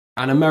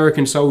An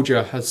American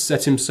soldier has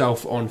set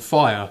himself on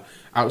fire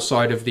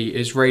outside of the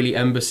Israeli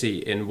embassy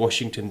in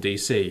Washington,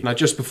 D.C. Now,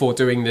 just before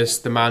doing this,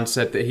 the man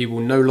said that he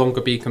will no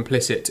longer be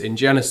complicit in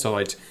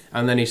genocide,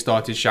 and then he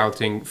started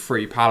shouting,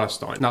 "Free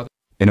Palestine." Now,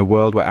 in a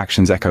world where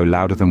actions echo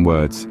louder than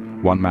words,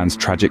 one man's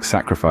tragic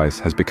sacrifice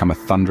has become a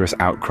thunderous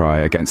outcry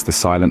against the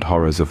silent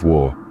horrors of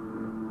war.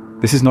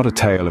 This is not a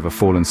tale of a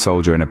fallen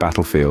soldier in a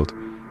battlefield.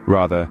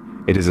 Rather,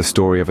 it is a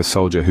story of a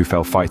soldier who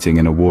fell fighting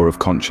in a war of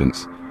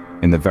conscience,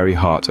 in the very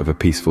heart of a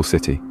peaceful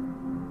city.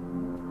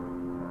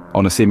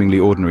 On a seemingly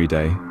ordinary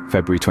day,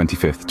 February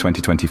 25th,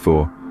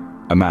 2024,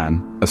 a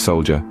man, a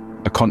soldier,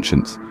 a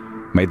conscience,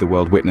 made the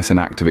world witness an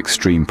act of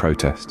extreme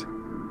protest.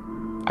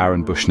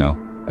 Aaron Bushnell,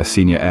 a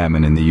senior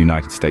airman in the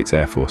United States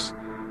Air Force,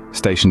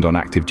 stationed on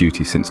active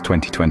duty since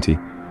 2020,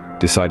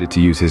 decided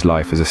to use his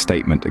life as a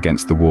statement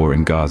against the war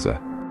in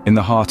Gaza. In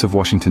the heart of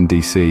Washington,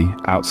 D.C.,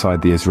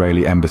 outside the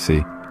Israeli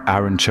embassy,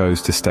 Aaron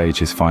chose to stage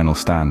his final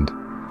stand.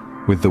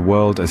 With the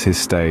world as his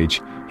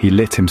stage, he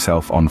lit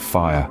himself on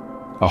fire.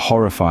 A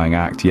horrifying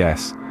act,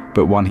 yes,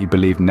 but one he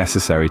believed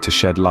necessary to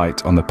shed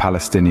light on the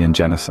Palestinian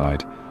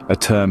genocide, a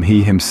term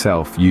he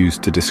himself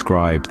used to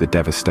describe the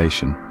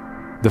devastation.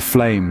 The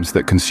flames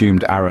that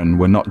consumed Aaron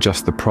were not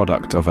just the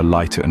product of a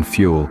lighter and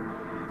fuel.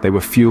 They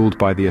were fueled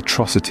by the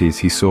atrocities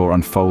he saw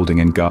unfolding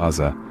in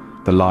Gaza,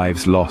 the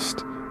lives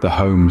lost, the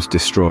homes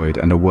destroyed,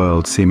 and a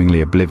world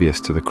seemingly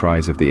oblivious to the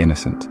cries of the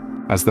innocent.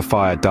 As the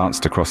fire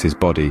danced across his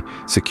body,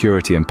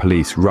 security and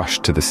police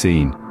rushed to the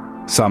scene.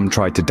 Some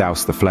tried to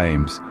douse the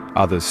flames,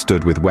 others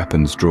stood with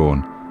weapons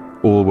drawn.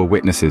 All were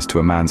witnesses to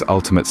a man's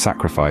ultimate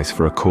sacrifice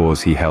for a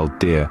cause he held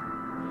dear.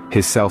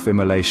 His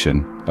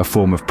self-immolation, a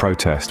form of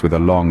protest with a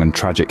long and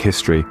tragic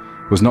history,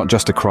 was not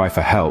just a cry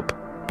for help,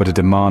 but a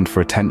demand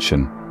for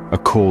attention, a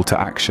call to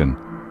action.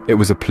 It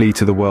was a plea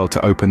to the world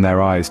to open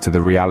their eyes to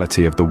the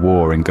reality of the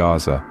war in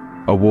Gaza.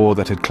 A war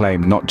that had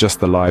claimed not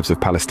just the lives of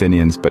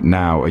Palestinians, but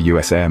now a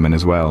US airman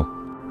as well.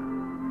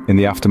 In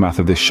the aftermath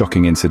of this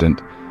shocking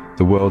incident,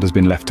 the world has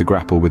been left to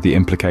grapple with the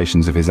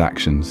implications of his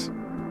actions.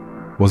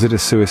 Was it a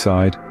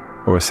suicide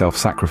or a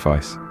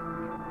self-sacrifice?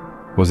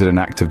 Was it an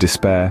act of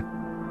despair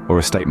or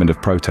a statement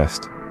of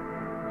protest?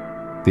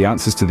 The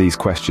answers to these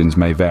questions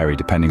may vary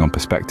depending on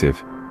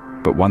perspective,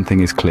 but one thing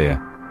is clear.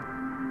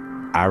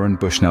 Aaron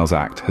Bushnell's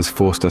act has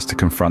forced us to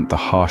confront the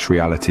harsh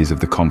realities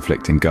of the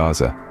conflict in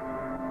Gaza.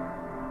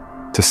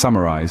 To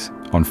summarize,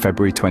 on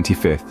February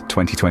 25th,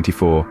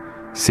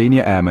 2024,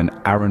 Senior Airman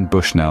Aaron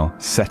Bushnell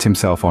set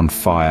himself on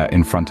fire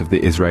in front of the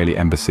Israeli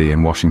embassy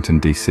in Washington,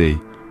 D.C.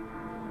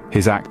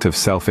 His act of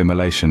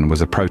self-immolation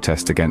was a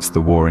protest against the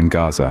war in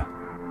Gaza,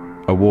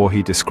 a war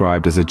he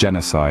described as a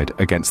genocide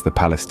against the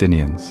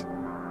Palestinians.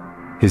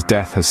 His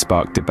death has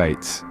sparked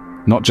debates,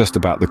 not just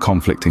about the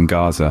conflict in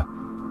Gaza,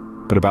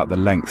 but about the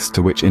lengths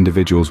to which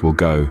individuals will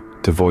go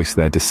to voice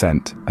their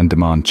dissent and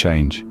demand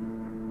change.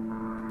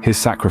 His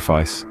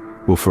sacrifice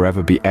will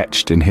forever be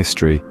etched in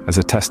history as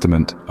a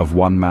testament of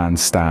one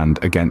man's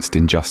stand against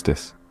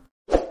injustice.